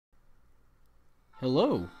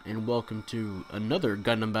Hello, and welcome to another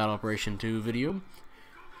Gundam Battle Operation 2 video.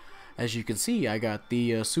 As you can see, I got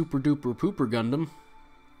the Super Duper Pooper Gundam,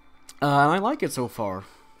 and I like it so far.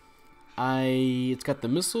 It's got the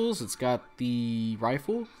missiles, it's got the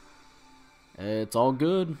rifle, it's all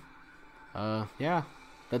good. Yeah,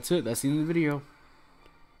 that's it, that's the end of the video.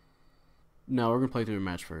 No, we're gonna play through a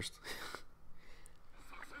match first.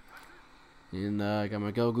 And I got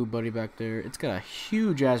my Gelgu buddy back there. It's got a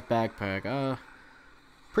huge ass backpack.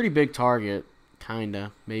 Pretty big target,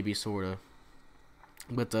 kinda, maybe sorta.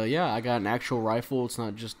 But yeah, I got an actual rifle. It's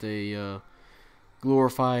not just a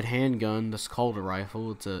glorified handgun that's called a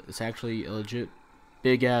rifle. It's actually a legit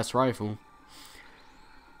big ass rifle.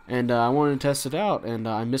 And I wanted to test it out, and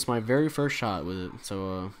I missed my very first shot with it.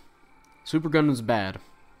 So Super Gundam's bad.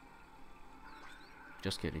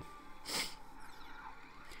 Just kidding.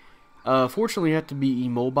 Fortunately, you have to be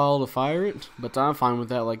immobile to fire it, but I'm fine with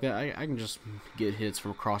that. Like that, I can just get hits from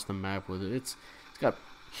across the map with it. It's got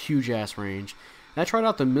huge ass range. And I tried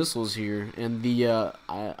out the missiles here, and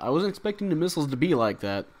I wasn't expecting the missiles to be like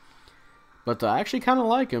that, but I actually kind of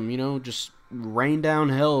like them. You know, just rain down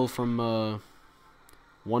hell from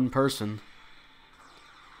one person,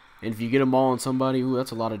 and if you get them all on somebody, ooh, that's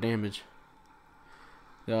a lot of damage.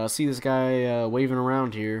 See this guy waving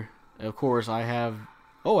around here. Of course, I have.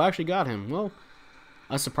 Oh, I actually got him. Well,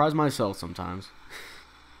 I surprise myself sometimes.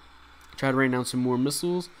 Tried to rain down some more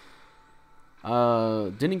missiles.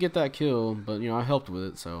 Didn't get that kill, but, you know, I helped with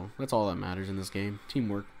it, so that's all that matters in this game.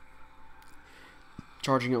 Teamwork.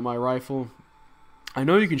 Charging up my rifle. I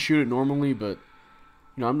know you can shoot it normally, but,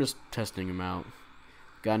 you know, I'm just testing him out.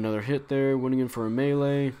 Got another hit there, winning him for a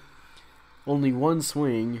melee. Only one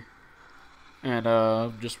swing. And,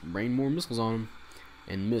 just rained more missiles on him.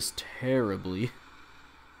 And missed terribly.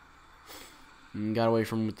 And got away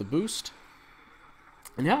from him with the boost.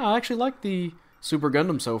 And yeah, I actually like the Super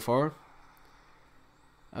Gundam so far.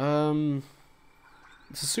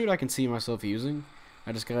 It's a suit I can see myself using.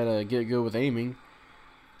 I just gotta get good with aiming,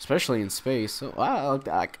 especially in space. So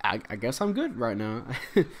I guess I'm good right now.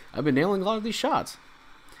 I've been nailing a lot of these shots.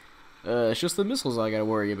 It's just the missiles I gotta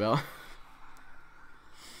worry about.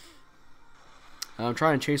 I'm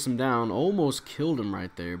trying to chase him down. Almost killed him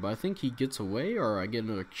right there, but I think he gets away, or I get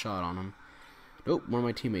another shot on him. Nope, one of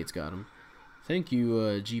my teammates got him. Thank you,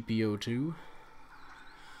 GPO2.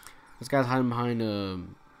 This guy's hiding behind a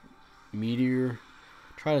meteor.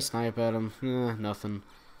 Try to snipe at him. Nothing.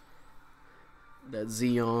 That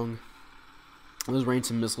Zeong. Let's rain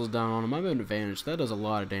some missiles down on him. I'm at an advantage. That does a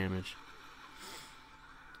lot of damage.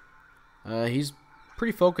 He's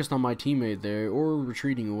pretty focused on my teammate there, or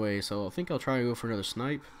retreating away, so I think I'll try to go for another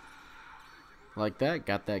snipe. Like that.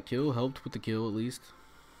 Got that kill. Helped with the kill, at least.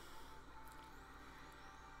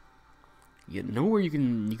 You know where you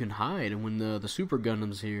can hide when the Super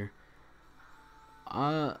Gundam's here.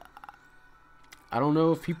 I don't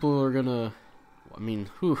know if people are gonna. I mean,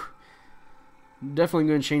 definitely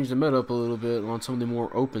gonna change the meta up a little bit on some of the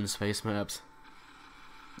more open space maps.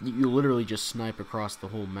 You literally just snipe across the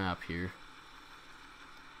whole map here.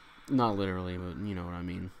 Not literally, but you know what I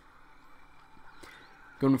mean.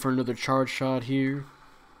 Going for another charge shot here.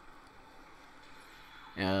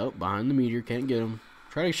 Oh, behind the meteor, can't get him.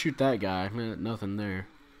 Try to shoot that guy. Nothing there.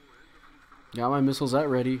 Got my missiles at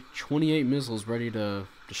ready. 28 missiles ready to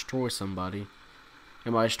destroy somebody.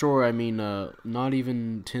 And by destroy, I mean not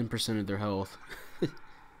even 10% of their health.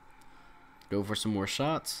 Go for some more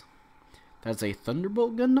shots. That's a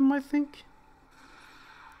Thunderbolt Gundam, I think.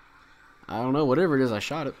 I don't know. Whatever it is, I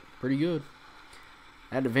shot it. Pretty good.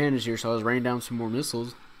 I had advantage here, so I was raining down some more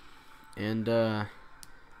missiles. And, yeah,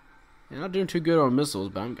 not doing too good on missiles,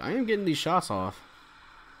 but I am getting these shots off.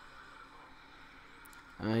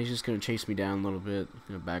 He's just going to chase me down a little bit.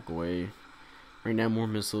 Gonna back away. Rain down more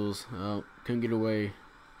missiles. Oh, couldn't get away.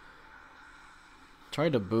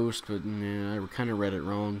 Tried to boost, but yeah, I kind of read it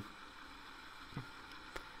wrong.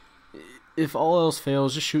 If all else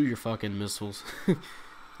fails, just shoot your fucking missiles.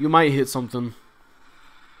 You might hit something.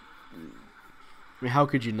 I mean, how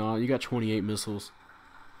could you not? You got 28 missiles.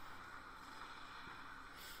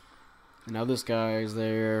 And now this guy is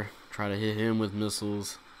there. Try to hit him with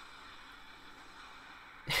missiles.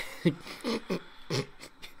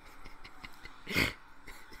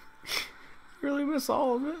 Really miss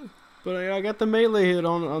all of it, but I got the melee hit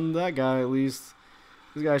on that guy at least.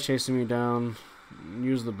 This guy's chasing me down.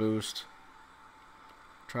 Use the boost.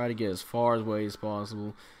 Try to get as far away as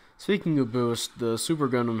possible. Speaking of boost, the Super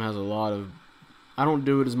Gundam has a lot of. I don't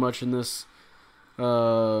do it as much in this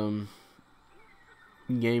game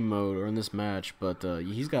mode or in this match, but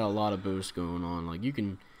he's got a lot of boost going on. Like you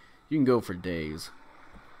can go for days.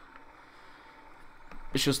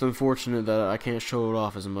 It's just unfortunate that I can't show it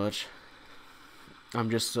off as much. I'm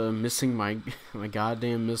just missing my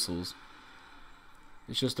goddamn missiles.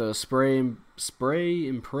 It's just a spray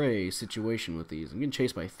and pray situation with these. I'm getting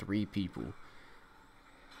chased by 3 people.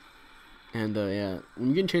 And yeah, when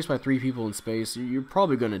you're getting chased by 3 people in space, you're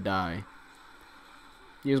probably gonna die.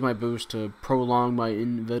 Here's my boost to prolong my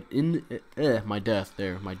my death.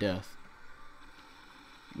 There, my death.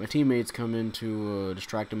 My teammates come in to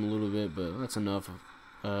distract him a little bit, but that's enough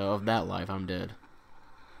of that life. I'm dead.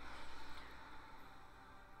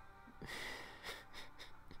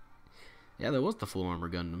 Yeah, that was the full armor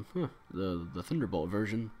Gundam. Huh. The Thunderbolt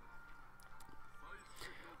version.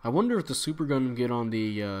 I wonder if the Super Gundam get on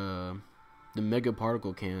the Mega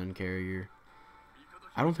Particle Cannon carrier.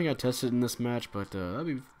 I don't think I tested in this match, but that'd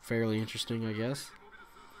be fairly interesting, I guess.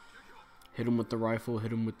 Hit him with the rifle,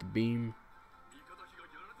 hit him with the beam.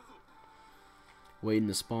 Waiting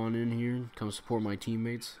to spawn in here, come support my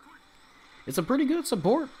teammates. It's a pretty good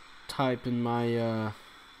support type in my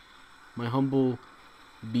my humble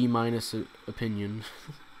B- opinion.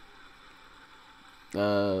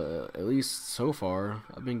 At least so far,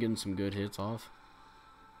 I've been getting some good hits off.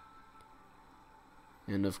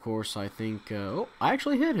 And of course, I think, oh, I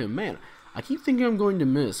actually hit him, man. I keep thinking I'm going to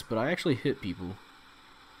miss, but I actually hit people.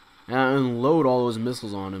 And I unload all those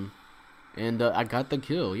missiles on him. And I got the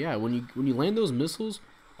kill. Yeah, when you land those missiles,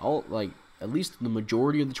 all like at least the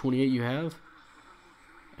majority of the 28 you have,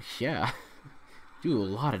 yeah, do a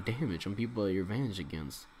lot of damage on people that you're advantaged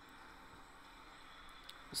against.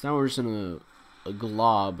 So now we're just in a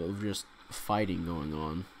glob of just fighting going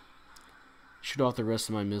on. Shoot off the rest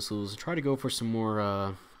of my missiles. Try to go for some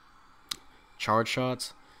more charge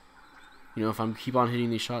shots. You know, if I keep on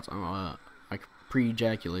hitting these shots, I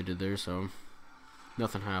pre-ejaculated there, so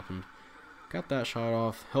nothing happened. Got that shot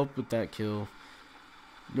off. Helped with that kill.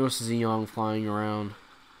 Notice Zeong flying around.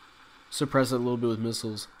 Suppress it a little bit with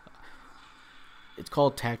missiles. It's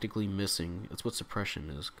called tactically missing. That's what suppression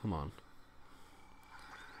is. Come on.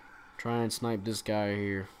 Try and snipe this guy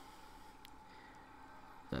here.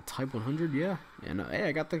 That Type 100, yeah. And hey,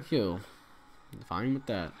 I got the kill. Fine with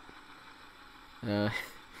that.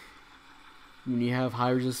 When you have high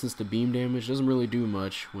resistance to beam damage, it doesn't really do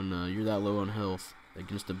much when you're that low on health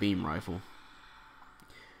against a beam rifle.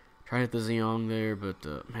 Try to hit the Zeong there,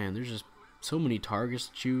 but man, there's just so many targets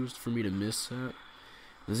to choose for me to miss at.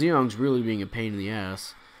 The Zeong's really being a pain in the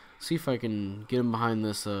ass. See if I can get him behind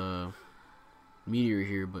this meteor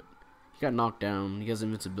here, but he got knocked down. He has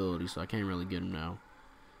invincibility, so I can't really get him now.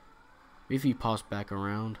 If he pops back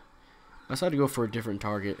around. I decided to go for a different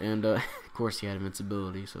target, and of course he had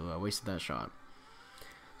invincibility, so I wasted that shot.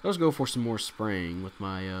 So let's go for some more spraying with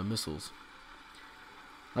my missiles.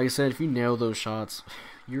 Like I said, if you nail those shots,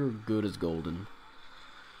 you're good as golden.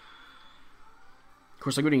 Of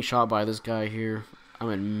course, I'm getting shot by this guy here. I'm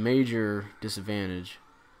at major disadvantage.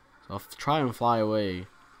 So I'll try and fly away,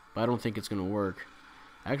 but I don't think it's going to work.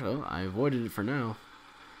 Actually, I avoided it for now.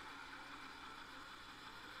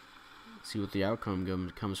 See what the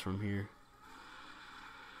outcome comes from here.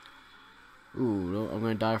 Ooh, no, I'm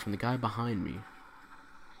going to die from the guy behind me.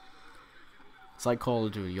 It's like Call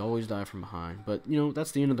of Duty, you always die from behind. But, you know,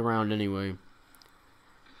 that's the end of the round anyway.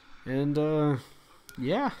 And,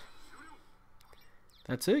 yeah.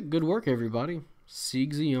 That's it. Good work, everybody.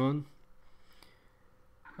 Sieg Zeon.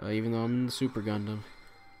 Even though I'm in the Super Gundam.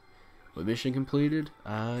 But mission completed.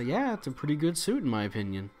 Yeah, it's a pretty good suit in my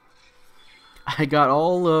opinion. I got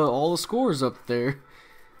all the scores up there.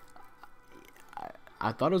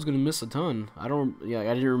 I thought I was gonna miss a ton. I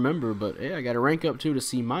didn't remember, but hey, I got a rank up too to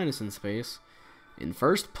C- in space. In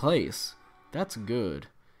first place. That's good.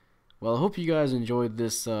 Well, I hope you guys enjoyed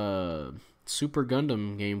this Super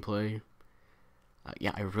Gundam gameplay.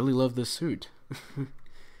 Yeah, I really love this suit.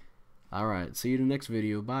 Alright, see you in the next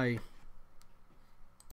video. Bye.